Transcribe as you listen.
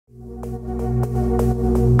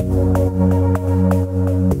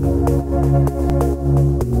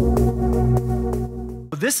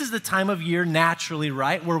this is the time of year naturally,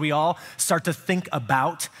 right, where we all start to think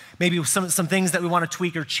about maybe some things that we want to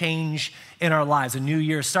tweak or change in our lives. A new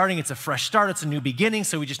year is starting, it's a fresh start, it's a new beginning,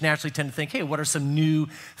 so we just naturally tend to think, hey, what are some new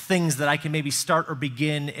things that I can maybe start or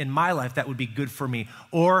begin in my life that would be good for me?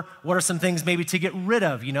 Or what are some things maybe to get rid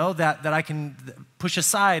of, that I can push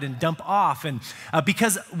aside and dump off? And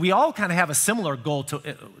because we all kind of have a similar goal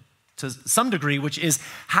to some degree, which is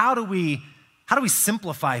how do we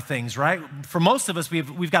simplify things, right? For most of us,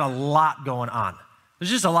 we've got a lot going on. There's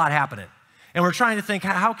just a lot happening. And we're trying to think,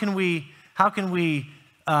 how can we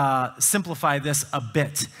simplify this a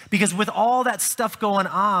bit? Because with all that stuff going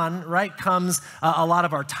on, right, comes a lot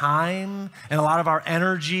of our time and a lot of our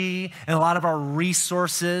energy and a lot of our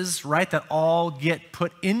resources, right, that all get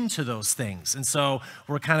put into those things. And so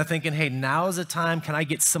we're kind of thinking, hey, now is the time, can I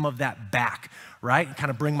get some of that back, right? And kind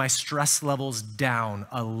of bring my stress levels down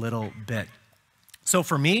a little bit. So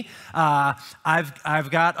for me,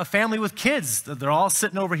 I've got a family with kids. They're all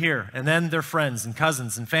sitting over here, and then their friends and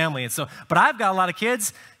cousins and family. And so, but I've got a lot of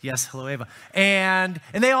kids. Yes, hello, Ava. And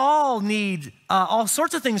they all need all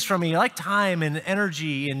sorts of things from me, like time and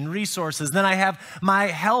energy and resources. And then I have my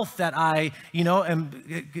health that I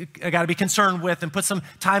got to be concerned with and put some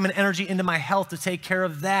time and energy into my health to take care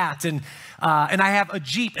of that. And I have a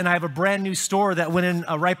Jeep, and I have a brand new store that went in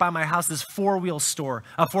right by my house, this four-wheel store,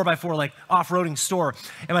 a 4x4, like off-roading store.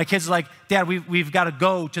 And my kids are like, Dad, we've got to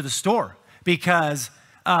go to the store because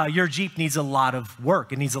your Jeep needs a lot of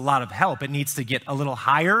work. It needs a lot of help. It needs to get a little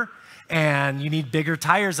higher, and you need bigger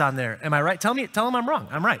tires on there. Am I right? Tell them I'm wrong.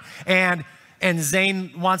 I'm right. And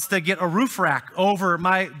Zane wants to get a roof rack over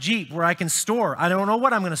my Jeep where I can store. I don't know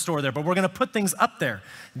what I'm going to store there, but we're going to put things up there,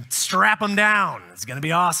 strap them down. It's going to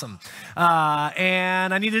be awesome.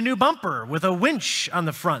 And I need a new bumper with a winch on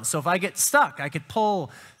the front. So if I get stuck, I could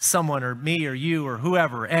pull someone or me or you or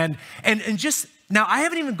whoever. And just now, I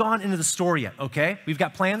haven't even gone into the store yet. Okay, we've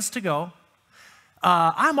got plans to go.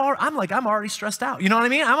 I'm already stressed out. You know what I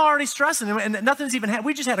mean? I'm already stressing, and nothing's even happened.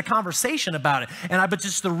 We just had a conversation about it, but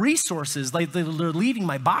just the resources, like they're leaving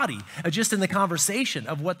my body, just in the conversation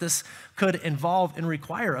of what this could involve and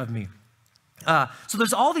require of me. So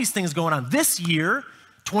there's all these things going on. This year,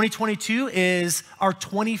 2022, is our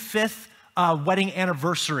 25th wedding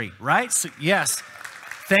anniversary, right? So yes,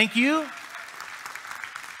 thank you.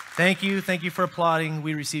 Thank you for applauding.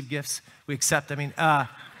 We receive gifts. We accept.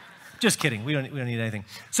 Just kidding. We don't need anything.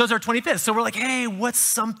 So it's our 25th. So we're like, hey, what's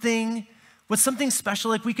something special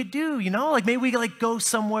like we could do? Like maybe we could go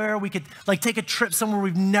somewhere. We could take a trip somewhere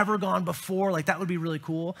we've never gone before. Like that would be really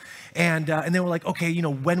cool. And then we're like, okay,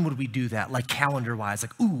 when would we do that? Like calendar wise,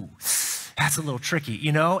 like ooh, that's a little tricky,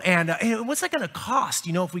 And what's that going to cost?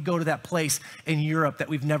 If we go to that place in Europe that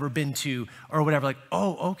we've never been to or whatever. Like,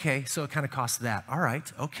 oh, okay, so it kind of costs that. All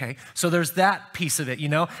right, okay. So there's that piece of it,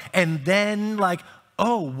 And then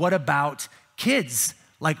oh, what about kids?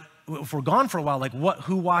 Like, if we're gone for a while,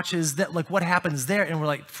 who watches that? Like, what happens there? And we're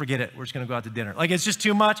like, forget it. We're just going to go out to dinner. Like, it's just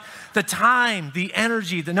too much. The time, the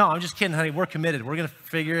energy. No, I'm just kidding, honey. We're committed. We're going to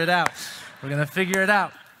figure it out. But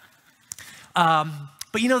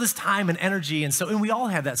this time and energy, and we all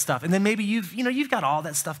have that stuff. And then maybe you've got all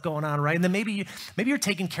that stuff going on, right? And then maybe you're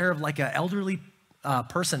taking care of like an elderly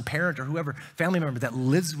person, parent, or whoever, family member that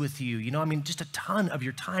lives with you, just a ton of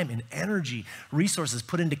your time and energy, resources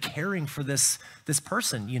put into caring for this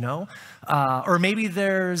person, or maybe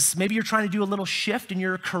you're trying to do a little shift in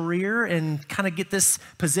your career and kind of get this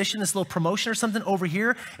position, this little promotion or something over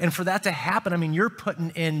here. And for that to happen, you're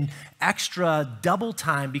putting in extra double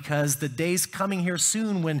time because the day's coming here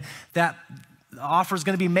soon when that offer is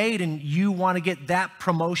going to be made and you want to get that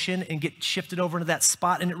promotion and get shifted over into that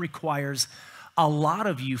spot, and it requires a lot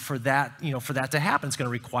of you for that, for that to happen. It's going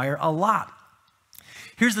to require a lot.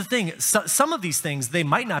 Here's the thing. Some of these things, they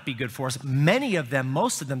might not be good for us. Many of them,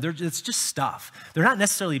 most of them, it's just stuff. They're not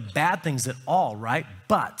necessarily bad things at all, right?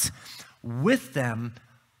 But with them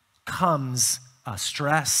comes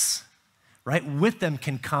stress, right? With them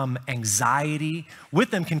can come anxiety. With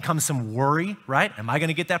them can come some worry, right? Am I going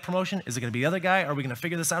to get that promotion? Is it going to be the other guy? Are we going to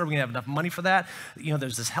figure this out? Are we going to have enough money for that?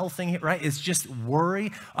 There's this health thing, right? It's just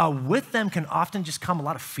worry. With them can often just come a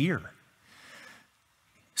lot of fear.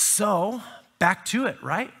 So back to it,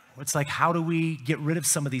 right? It's like, how do we get rid of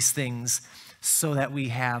some of these things so that we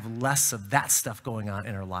have less of that stuff going on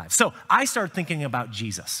in our lives? So I started thinking about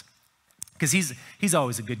Jesus because he's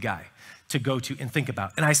always a good guy to go to and think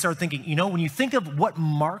about. And I started thinking, when you think of what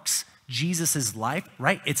marks Jesus's life,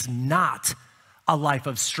 right? It's not a life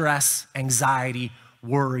of stress, anxiety,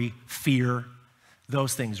 worry, fear,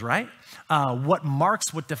 those things, right? What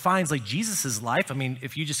defines Jesus's life,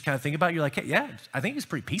 if you just kind of think about it, you're like, hey, yeah, I think he's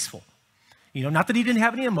pretty peaceful. You know, not that he didn't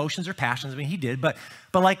have any emotions or passions. I mean, he did, but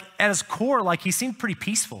like at his core, like he seemed pretty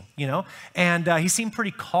peaceful, you know, and he seemed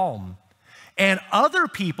pretty calm. And other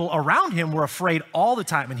people around him were afraid all the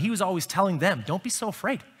time. And he was always telling them, don't be so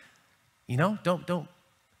afraid. You know, don't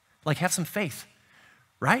like have some faith,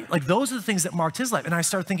 right? Like those are the things that marked his life. And I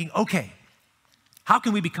started thinking, okay, how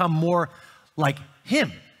can we become more like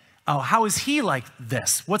him? Oh, how is he like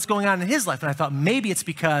this? What's going on in his life? And I thought maybe it's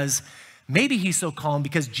because maybe he's so calm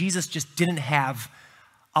because Jesus just didn't have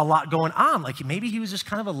a lot going on. Like maybe he was just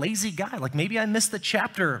kind of a lazy guy. Like maybe I missed the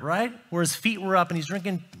chapter, right? Where his feet were up and he's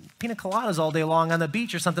drinking pina coladas all day long on the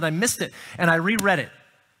beach or something. I missed it and I reread it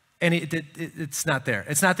and it's not there.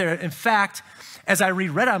 It's not there. In fact, as I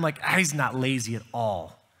reread it, I'm like, he's not lazy at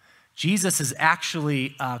all. Jesus is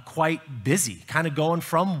actually quite busy, kind of going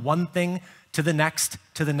from one thing to the next,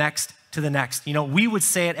 to the next, to the next. You know, we would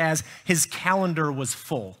say it as his calendar was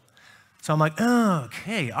full. So I'm like, oh,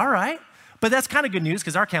 okay, all right. But that's kind of good news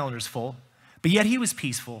because our calendar's full. But yet he was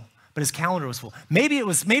peaceful, but his calendar was full. Maybe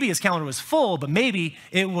his calendar was full, but maybe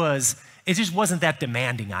it just wasn't that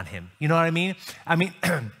demanding on him. You know what I mean? I mean,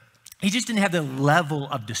 he just didn't have the level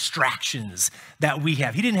of distractions that we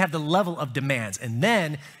have. He didn't have the level of demands. And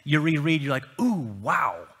then you reread, you're like, ooh,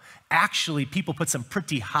 wow. Actually, people put some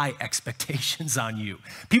pretty high expectations on you.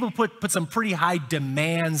 People put some pretty high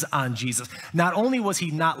demands on Jesus. Not only was he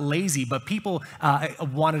not lazy, but people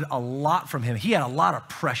wanted a lot from him. He had a lot of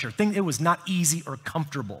pressure. It was not easy or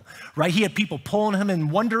comfortable, right? He had people pulling him in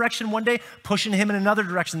one direction one day, pushing him in another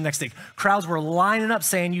direction the next day. Crowds were lining up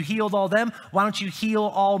saying, you healed all them, why don't you heal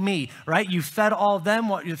all me, right? You fed all of them,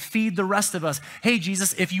 why don't you feed the rest of us? Hey,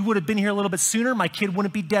 Jesus, if you would have been here a little bit sooner, my kid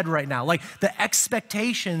wouldn't be dead right now. Like the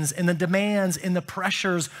expectations and the demands and the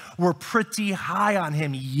pressures were pretty high on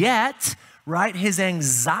him. Yet, right, his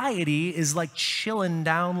anxiety is like chilling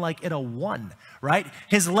down like at a 1, right?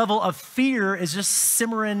 His level of fear is just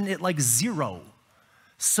simmering at like 0.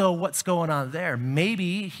 So what's going on there?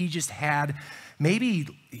 Maybe his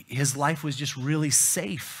life was just really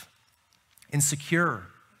safe and secure.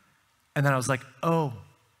 And then I was like, oh,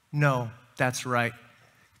 no, that's right.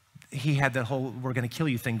 He had that whole we're going to kill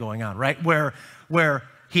you thing going on, right? Where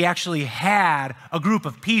he actually had a group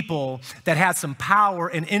of people that had some power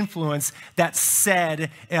and influence that said,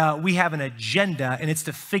 we have an agenda and it's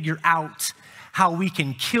to figure out how we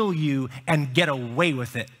can kill you and get away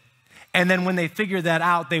with it. And then when they figured that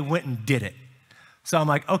out, they went and did it. So I'm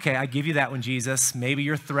like, okay, I give you that one, Jesus. Maybe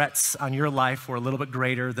your threats on your life were a little bit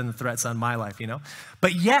greater than the threats on my life, you know?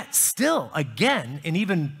 But yet still, again, and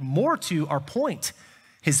even more to our point,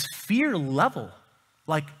 his fear level,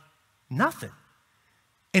 like nothing.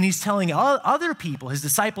 And he's telling other people, his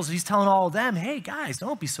disciples, he's telling all of them, hey guys,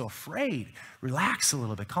 don't be so afraid. Relax a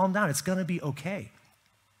little bit, calm down, it's gonna be okay.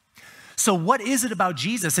 So what is it about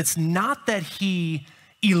Jesus? It's not that he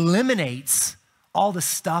eliminates all the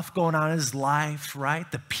stuff going on in his life,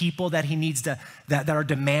 right? The people that he needs to, that are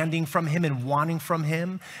demanding from him and wanting from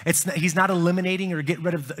him. He's not eliminating or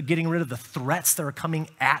getting rid of the threats that are coming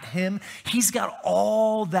at him. He's got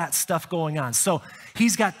all that stuff going on. So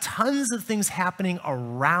he's got tons of things happening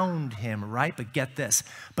around him, right? But get this,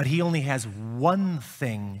 but he only has one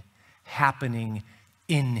thing happening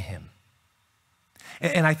in him.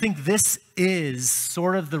 And I think this is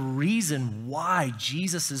sort of the reason why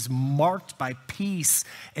Jesus is marked by peace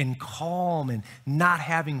and calm and not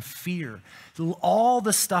having fear. All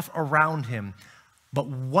the stuff around him, but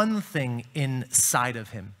one thing inside of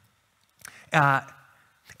him.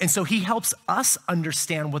 And so he helps us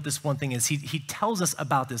understand what this one thing is. He tells us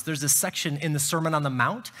about this. There's this section in the Sermon on the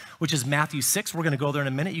Mount, which is Matthew 6. We're going to go there in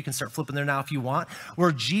a minute. You can start flipping there now if you want,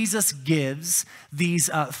 where Jesus gives these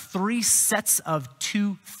 3 sets of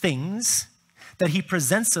 2 things that he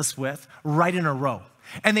presents us with right in a row.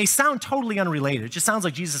 And they sound totally unrelated. It just sounds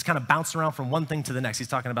like Jesus is kind of bouncing around from one thing to the next. He's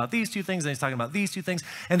talking about these 2 things, and he's talking about these 2 things.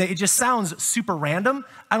 And it just sounds super random.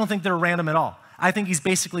 I don't think they're random at all. I think he's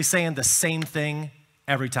basically saying the same thing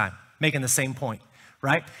every time, making the same point,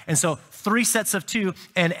 right? And so 3 sets of 2,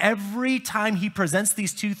 and every time he presents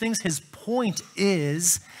these 2 things, his point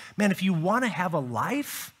is, man, if you want to have a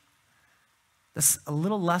life that's a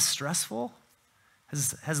little less stressful,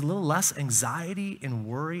 has a little less anxiety and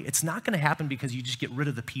worry, it's not going to happen because you just get rid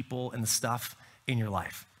of the people and the stuff in your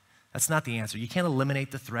life. That's not the answer. You can't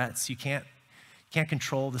eliminate the threats. You can't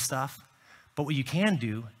control the stuff. But what you can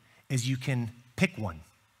do is you can pick one.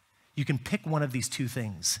 You can pick one of these 2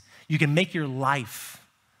 things. You can make your life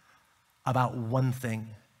about one thing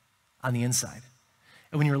on the inside.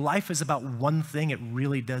 And when your life is about one thing, it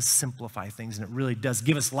really does simplify things, and it really does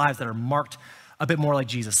give us lives that are marked a bit more like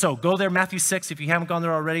Jesus. So go there, Matthew 6, if you haven't gone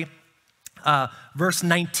there already. verse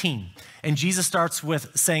 19. And Jesus starts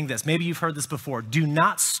with saying this. Maybe you've heard this before. Do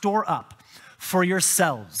not store up for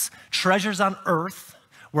yourselves treasures on earth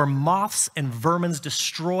where moths and vermin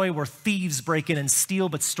destroy, where thieves break in and steal,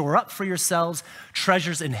 but store up for yourselves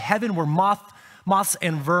treasures in heaven where moths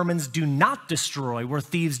and vermin do not destroy, where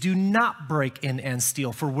thieves do not break in and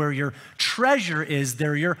steal. For where your treasure is,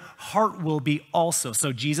 there your heart will be also.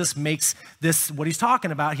 So Jesus makes this, what he's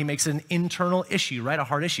talking about, he makes an internal issue, right? A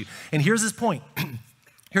heart issue. And here's his point.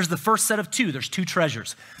 Here's the first set of two. There's two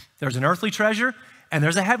treasures. There's an earthly treasure and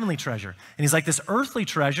there's a heavenly treasure. And he's like, this earthly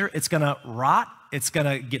treasure, it's gonna rot, it's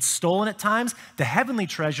gonna get stolen at times. The heavenly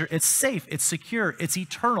treasure, it's safe, it's secure, it's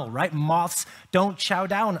eternal, right? Moths don't chow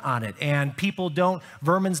down on it, and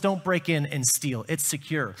vermins don't break in and steal. It's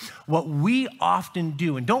secure. What we often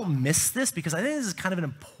do, and don't miss this, because I think this is kind of an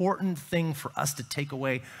important thing for us to take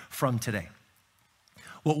away from today.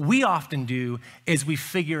 What we often do is we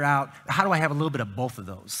figure out, how do I have a little bit of both of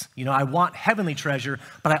those? You know, I want heavenly treasure,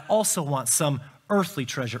 but I also want some earthly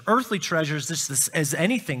treasure. Earthly treasure is just this, as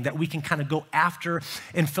anything that we can kind of go after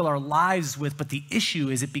and fill our lives with, but the issue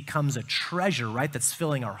is it becomes a treasure, right, that's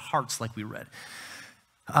filling our hearts like we read.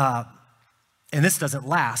 And this doesn't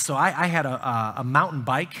last. So I had a mountain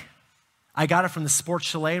bike. I got it from the Sports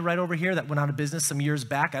Chalet right over here that went out of business some years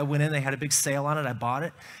back. I went in, they had a big sale on it, I bought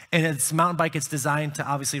it. And it's a mountain bike, it's designed to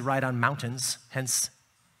obviously ride on mountains, hence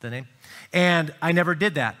the name. And I never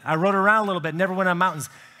did that. I rode around a little bit, never went on mountains.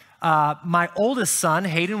 My oldest son,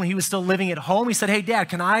 Hayden, when he was still living at home, he said, hey, Dad,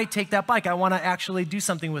 can I take that bike? I want to actually do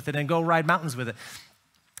something with it and go ride mountains with it.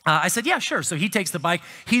 I said, yeah, sure. So he takes the bike.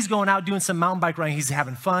 He's going out doing some mountain bike riding. He's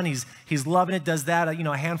having fun. He's loving it, does that,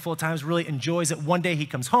 a handful of times, really enjoys it. One day he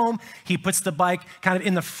comes home. He puts the bike kind of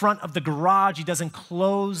in the front of the garage. He doesn't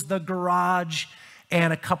close the garage.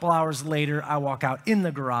 And a couple hours later, I walk out in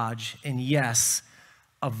the garage, and yes,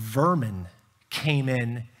 a vermin came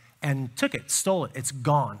in and took it, stole it. It's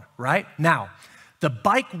gone, right? Now, the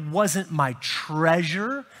bike wasn't my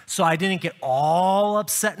treasure, so I didn't get all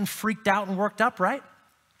upset and freaked out and worked up, right?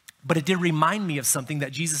 But it did remind me of something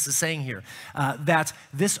that Jesus is saying here, that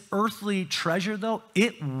this earthly treasure, though,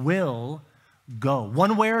 it will go.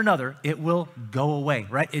 One way or another, it will go away,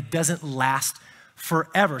 right? It doesn't last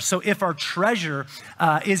forever. So if our treasure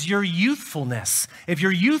is your youthfulness, if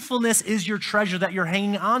your youthfulness is your treasure that you're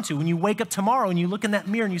hanging on to, when you wake up tomorrow and you look in that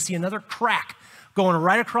mirror and you see another crack going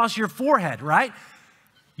right across your forehead, right?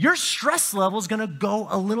 Your stress level is gonna go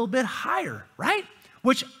a little bit higher, right?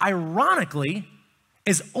 Which ironically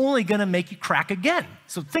is only gonna make you crack again.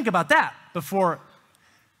 So think about that before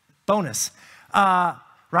bonus,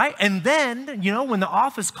 right? And then, when the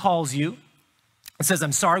office calls you and says,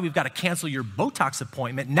 I'm sorry, we've got to cancel your Botox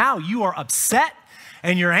appointment. Now you are upset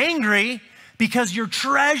and you're angry because you're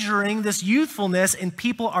treasuring this youthfulness and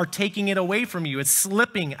people are taking it away from you. It's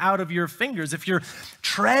slipping out of your fingers. If you're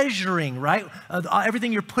treasuring, right,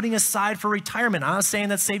 everything you're putting aside for retirement. I'm not saying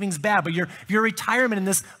that saving's bad, but if your retirement and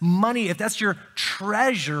this money, if that's your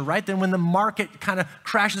treasure, right, then when the market kind of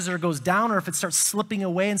crashes or goes down, or if it starts slipping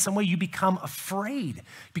away in some way, you become afraid.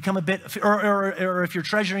 Become a bit, or if you're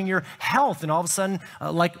treasuring your health and all of a sudden,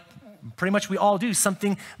 like pretty much we all do,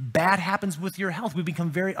 something bad happens with your health, we become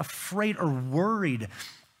very afraid or worried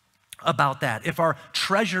about that. If our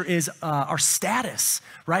treasure is our status,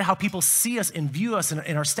 right? How people see us and view us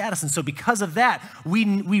in our status. And so because of that, we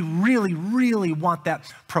really, really want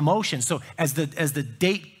that promotion. So as the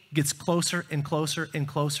date gets closer and closer and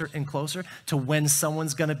closer and closer to when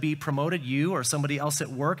someone's gonna be promoted, you or somebody else at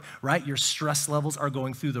work, right? Your stress levels are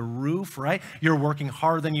going through the roof, right? You're working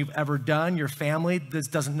harder than you've ever done. Your family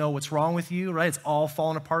doesn't know what's wrong with you, right? It's all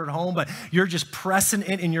falling apart at home, but you're just pressing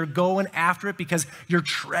it and you're going after it because you're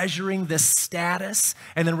treasuring this status.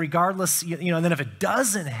 And then regardless, and then if it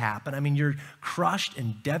doesn't happen, I mean, you're crushed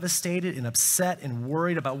and devastated and upset and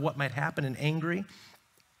worried about what might happen and angry.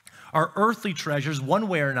 Our earthly treasures, one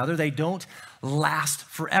way or another, they don't last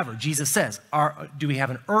forever. Jesus says, do we have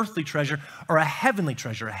an earthly treasure or a heavenly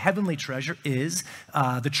treasure? A heavenly treasure is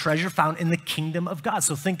the treasure found in the kingdom of God.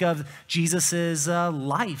 So think of Jesus's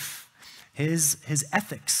life, his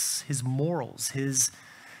ethics, his morals, his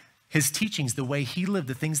teachings, the way he lived,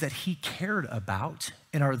 the things that he cared about.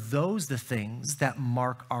 And are those the things that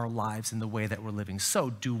mark our lives in the way that we're living?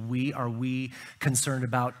 So are we concerned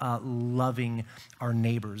about loving our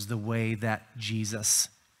neighbors the way that Jesus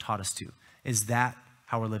taught us to? Is that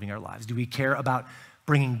how we're living our lives? Do we care about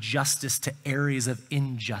bringing justice to areas of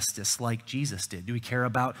injustice like Jesus did? Do we care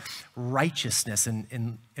about righteousness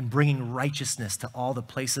and bringing righteousness to all the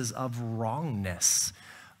places of wrongness?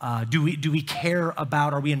 Do we care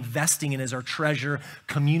about, are we investing in as our treasure,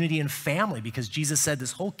 community and family? Because Jesus said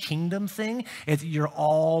this whole kingdom thing, you're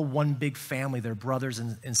all one big family. They're brothers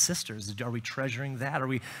and sisters. Are we treasuring that?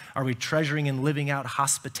 Are we treasuring and living out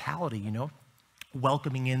hospitality,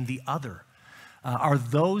 welcoming in the other? Are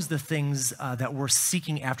those the things that we're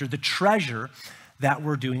seeking after, the treasure that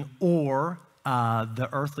we're doing, or the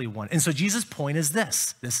earthly one? And so Jesus' point is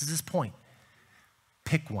this. This is his point.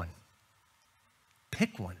 Pick one.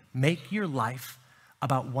 Pick one. Make your life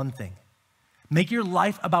about one thing. Make your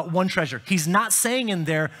life about one treasure. He's not saying in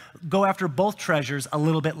there, go after both treasures a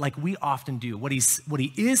little bit like we often do. What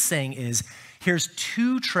he is saying is, here's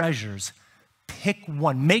two treasures. Pick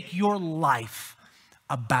one. Make your life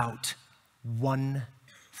about one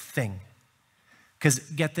thing. Because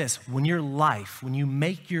get this, when you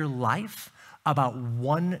make your life about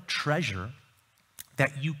one treasure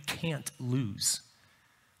that you can't lose,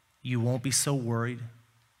 you won't be so worried.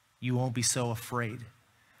 You won't be so afraid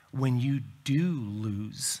when you do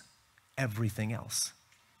lose everything else,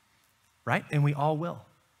 right? And we all will.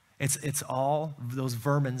 It's all those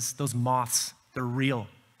vermins, those moths, they're real.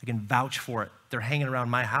 I can vouch for it. They're hanging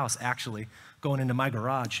around my house, actually, going into my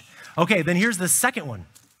garage. Okay, then here's the second one.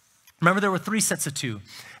 Remember, there were 3 sets of 2.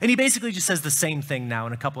 And he basically just says the same thing now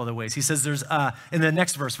in a couple other ways. He says there's, in the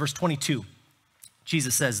next verse 22,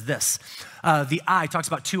 Jesus says this, the eye, talks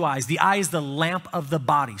about 2 eyes. The eye is the lamp of the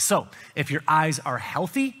body. So if your eyes are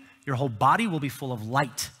healthy, your whole body will be full of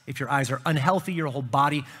light. If your eyes are unhealthy, your whole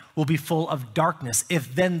body will be full of darkness.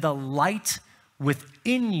 If then the light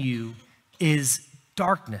within you is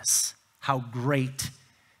darkness, how great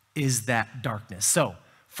is that darkness? So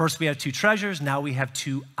first we have 2 treasures, now we have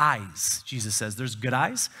 2 eyes. Jesus says there's good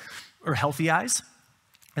eyes or healthy eyes,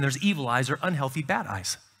 and there's evil eyes or unhealthy bad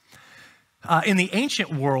eyes. In the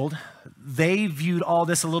ancient world, they viewed all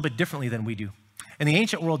this a little bit differently than we do. In the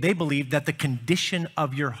ancient world, they believed that the condition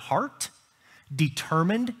of your heart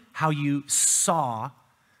determined how you saw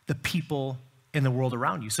the people in the world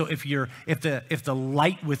around you. So if the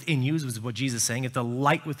light within you, is what Jesus is saying, if the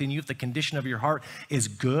light within you, if the condition of your heart is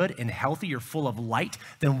good and healthy, you're full of light,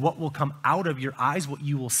 then what will come out of your eyes, what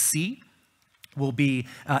you will see, will be,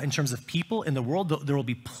 in terms of people in the world, there will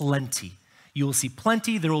be plenty. You will see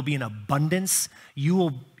plenty. There will be an abundance.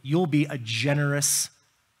 You'll be a generous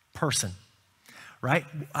person, right?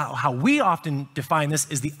 How we often define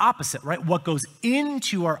this is the opposite, right? What goes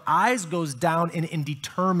into our eyes goes down and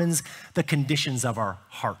determines the conditions of our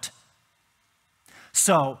heart.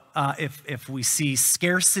 So if we see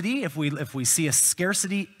scarcity, if we see a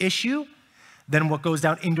scarcity issue, then what goes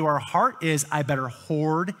down into our heart is I better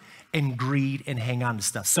hoard and greed and hang on to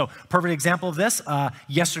stuff. So perfect example of this,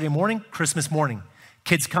 yesterday morning, Christmas morning,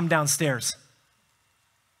 kids come downstairs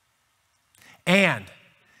and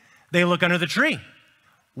they look under the tree.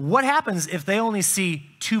 What happens if they only see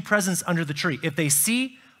 2 presents under the tree? If they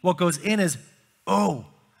see what goes in is, oh,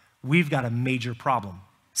 we've got a major problem.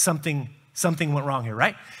 Something went wrong here,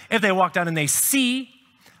 right? If they walk down and they see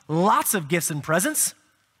lots of gifts and presents,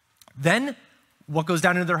 then what goes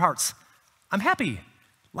down into their hearts? I'm happy.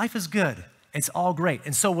 Life is good. It's all great.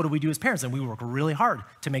 And so what do we do as parents? And we work really hard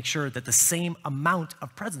to make sure that the same amount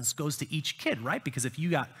of presents goes to each kid, right? Because if you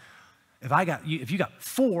got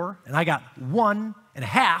 4 and I got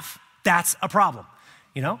 1.5, that's a problem,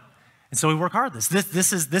 And so we work hard at this.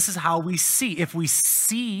 This is how we see. If we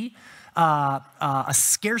see a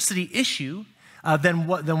scarcity issue, then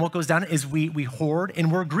what goes down is we hoard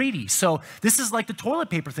and we're greedy. So this is like the toilet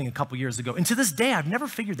paper thing a couple years ago. And to this day, I've never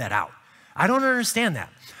figured that out. I don't understand that.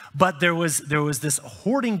 But there was this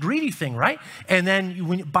hoarding, greedy thing, right? And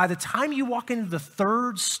then by the time you walk into the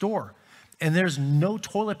 3rd store and there's no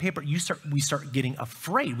toilet paper, we start getting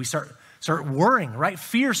afraid. We start worrying, right?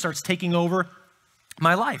 Fear starts taking over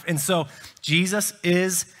my life. And so Jesus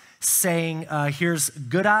is saying, here's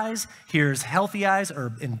good eyes, here's healthy eyes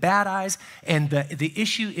and bad eyes. And the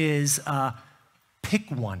issue is pick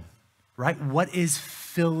one, right? What is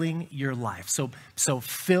filling your life? So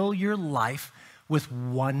fill your life with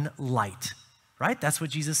one light, right? That's what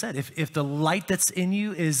Jesus said. If the light that's in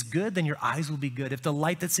you is good, then your eyes will be good. If the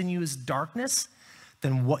light that's in you is darkness,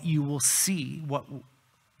 then what you will see, what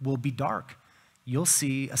will be dark. You'll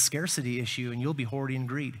see a scarcity issue and you'll be hoarding and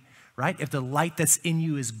greed, right? If the light that's in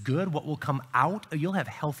you is good, what will come out, you'll have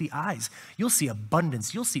healthy eyes. You'll see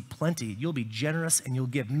abundance. You'll see plenty. You'll be generous and you'll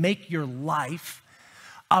give. Make your life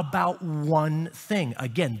about one thing.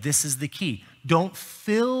 Again, this is the key. Don't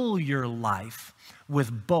fill your life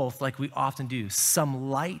with both like we often do, some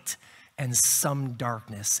light and some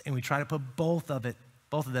darkness. And we try to put both of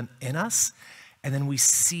them in us, and then we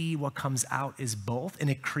see what comes out is both, and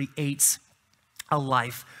it creates a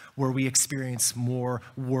life where we experience more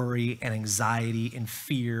worry and anxiety and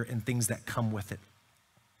fear and things that come with it.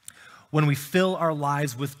 When we fill our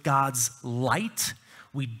lives with God's light,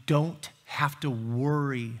 we don't have to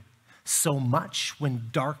worry so much when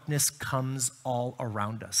darkness comes all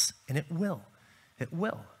around us. And it will,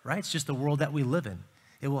 right? It's just the world that we live in.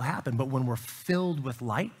 It will happen. But when we're filled with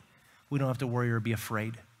light, we don't have to worry or be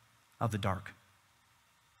afraid of the dark.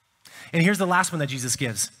 And here's the last one that Jesus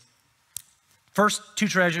gives. First, 2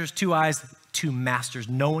 treasures, 2 eyes, 2 masters.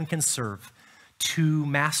 No one can serve 2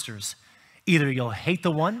 masters. Either you'll hate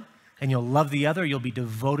the one and you'll love the other, you'll be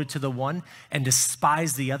devoted to the one and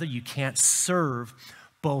despise the other. You can't serve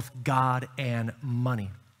both God and money.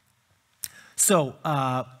 So,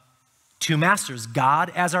 2 masters,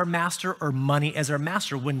 God as our master or money as our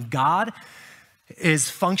master. When God is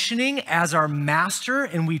functioning as our master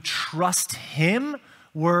and we trust him,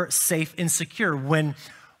 we're safe and secure.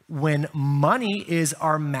 When money is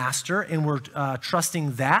our master and we're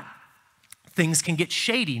trusting that, things can get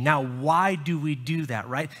shady. Now, why do we do that,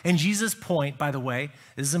 right? And Jesus' point, by the way,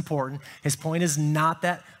 this is important. His point is not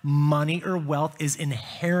that money or wealth is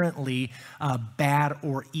inherently bad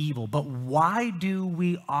or evil, but why do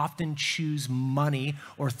we often choose money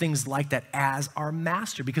or things like that as our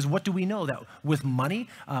master? Because what do we know? That with money,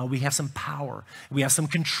 we have some power. We have some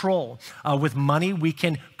control. With money, we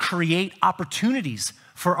can create opportunities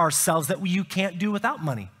for ourselves that you can't do without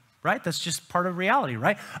money. Right? That's just part of reality,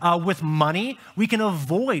 right? With money, we can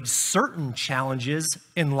avoid certain challenges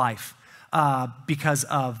in life because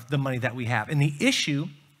of the money that we have. And the issue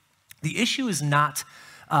is not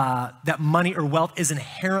that money or wealth is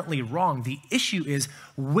inherently wrong. The issue is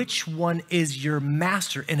which one is your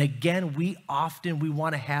master. And again, we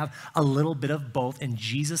want to have a little bit of both. And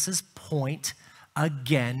Jesus's point,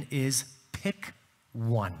 again, is pick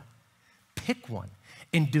one. Pick one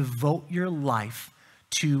and devote your life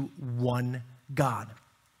to one God.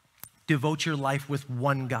 Devote your life with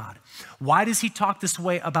one God. Why does he talk this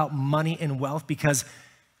way about money and wealth? Because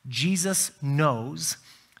Jesus knows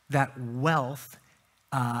that wealth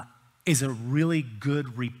is a really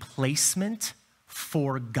good replacement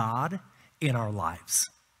for God in our lives.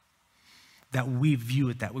 That we view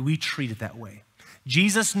it that way, we treat it that way.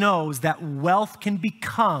 Jesus knows that wealth can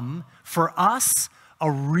become, for us,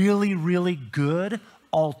 a really, really good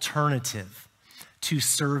alternative to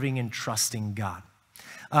serving and trusting God.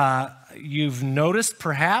 You've noticed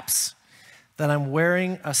perhaps that I'm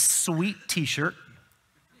wearing a sweet t-shirt.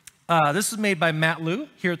 This was made by Matt Liu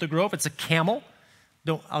here at the Grove. It's a camel.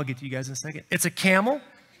 I'll get to you guys in a second. It's a camel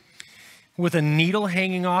with a needle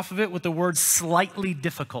hanging off of it with the word slightly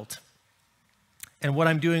difficult. And what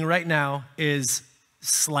I'm doing right now is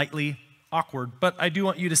slightly awkward, but I do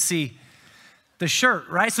want you to see the shirt,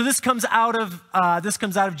 right? So this comes out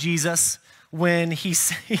of Jesus. When he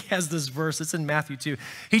has this verse, it's in Matthew 2.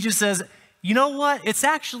 He just says, you know what? It's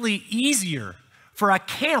actually easier for a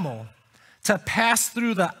camel to pass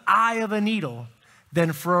through the eye of a needle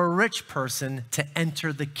than for a rich person to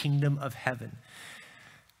enter the kingdom of heaven.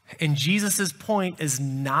 And Jesus's point is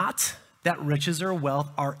not that riches or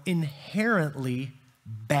wealth are inherently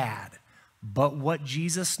bad. But what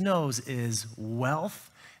Jesus knows is wealth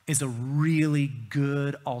is a really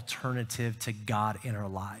good alternative to God in our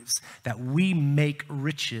lives. That we make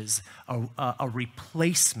riches a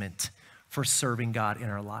replacement for serving God in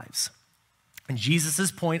our lives. And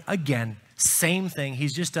Jesus's point, again, same thing,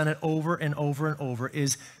 he's just done it over and over and over,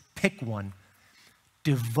 is pick one.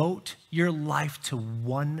 Devote your life to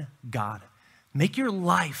one God. Make your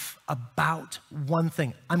life about one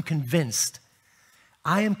thing. I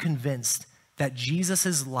am convinced that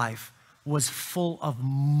Jesus's life was full of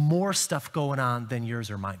more stuff going on than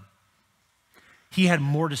yours or mine. He had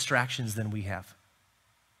more distractions than we have.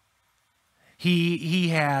 He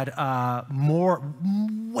had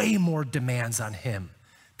way more demands on him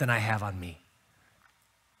than I have on me.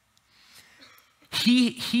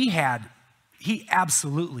 He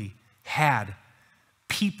absolutely had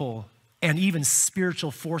people and even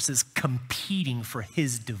spiritual forces competing for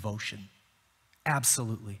his devotion.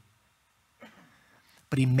 Absolutely.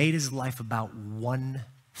 But he made his life about one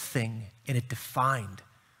thing, and it defined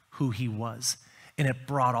who he was. And it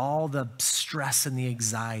brought all the stress and the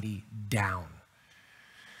anxiety down.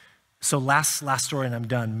 So last story, and I'm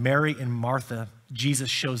done. Mary and Martha, Jesus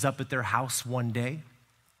shows up at their house one day.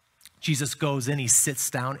 Jesus goes in, he sits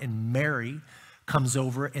down, and Mary comes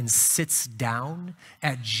over and sits down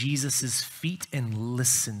at Jesus' feet and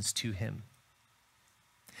listens to him.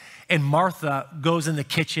 And Martha goes in the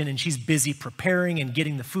kitchen and she's busy preparing and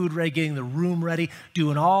getting the food ready, getting the room ready,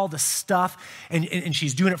 doing all the stuff. And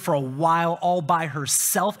she's doing it for a while all by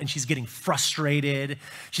herself, and she's getting frustrated.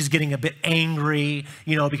 She's getting a bit angry,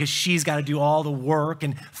 because she's got to do all the work.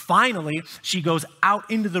 And finally, she goes out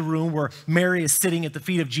into the room where Mary is sitting at the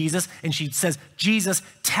feet of Jesus, and she says, Jesus,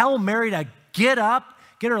 tell Mary to get up,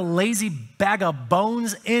 get her lazy bag of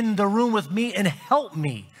bones in the room with me and help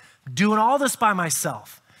me doing all this by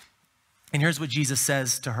myself. And here's what Jesus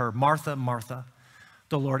says to her, Martha, Martha,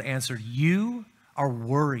 the Lord answered, you are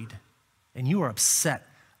worried and you are upset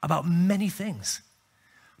about many things,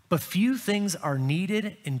 but few things are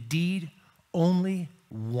needed, indeed, only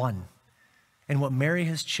one. And what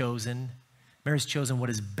Mary's chosen what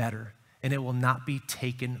is better, and it will not be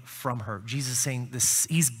taken from her. Jesus is saying this,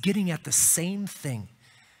 he's getting at the same thing.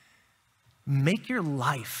 Make your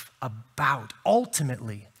life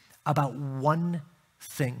ultimately about one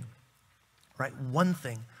thing. Right? One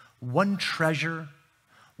thing, one treasure,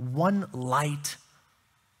 one light,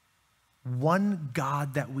 one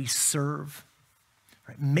God that we serve.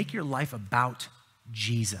 Right? Make your life about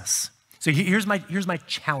Jesus. So here's my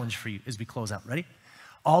challenge for you as we close out. Ready?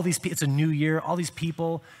 All these people, it's a new year. All these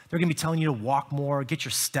people, they're going to be telling you to walk more, get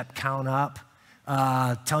your step count up,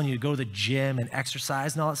 telling you to go to the gym and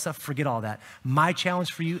exercise and all that stuff. Forget all that. My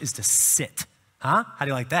challenge for you is to sit. Huh? How do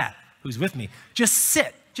you like that? Who's with me? Just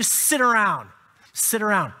sit. Just sit around. Sit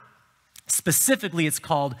around. Specifically, it's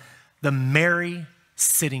called the Mary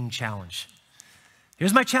Sitting Challenge.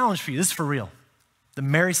 Here's my challenge for you. This is for real. The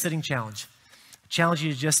Mary Sitting Challenge. I challenge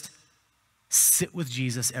you to just sit with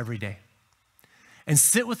Jesus every day. And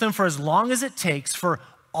sit with him for as long as it takes for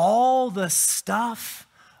all the stuff,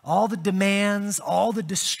 all the demands, all the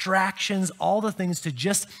distractions, all the things to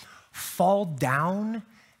just fall down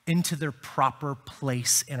into their proper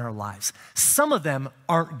place in our lives. Some of them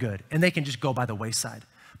aren't good, and they can just go by the wayside.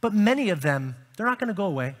 But many of them, they're not going to go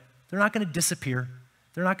away. They're not going to disappear.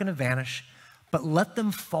 They're not going to vanish. But let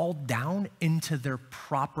them fall down into their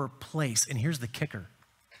proper place. And here's the kicker.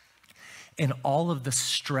 In all of the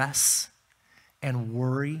stress and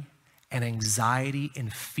worry and anxiety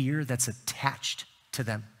and fear that's attached to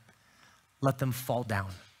them, let them fall down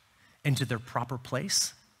into their proper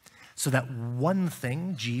place, so that one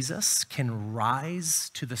thing, Jesus, can rise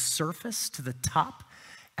to the surface, to the top,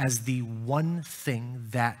 as the one thing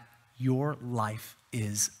that your life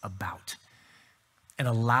is about. And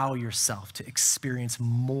allow yourself to experience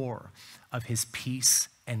more of his peace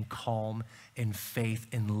and calm and faith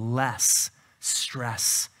and less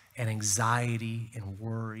stress and anxiety and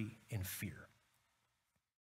worry and fear.